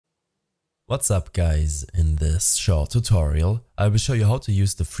What's up guys, in this short tutorial I will show you how to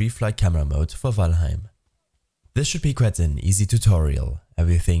use the Freefly camera mode for Valheim. This should be quite an easy tutorial,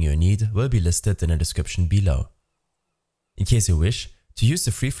 everything you need will be listed in the description below. In case you wish to use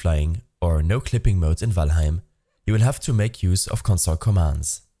the free flying or no clipping mode in Valheim, you will have to make use of console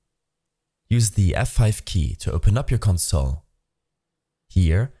commands. Use the F5 key to open up your console.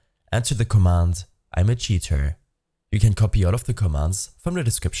 Here, enter the command imacheater. You can copy all of the commands from the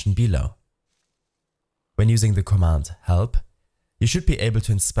description below. When using the command help, you should be able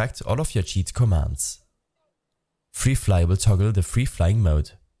to inspect all of your cheat commands. Freefly will toggle the free flying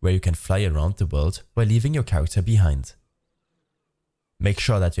mode, where you can fly around the world while leaving your character behind. Make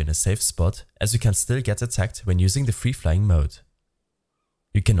sure that you're in a safe spot, as you can still get attacked when using the free flying mode.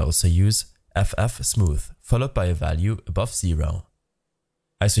 You can also use ffsmooth followed by a value above 0.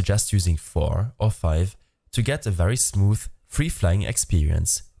 I suggest using 4 or 5 to get a very smooth free flying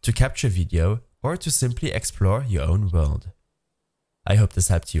experience, to capture video or to simply explore your own world. I hope this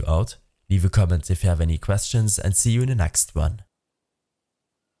helped you out. Leave a comment if you have any questions and see you in the next one.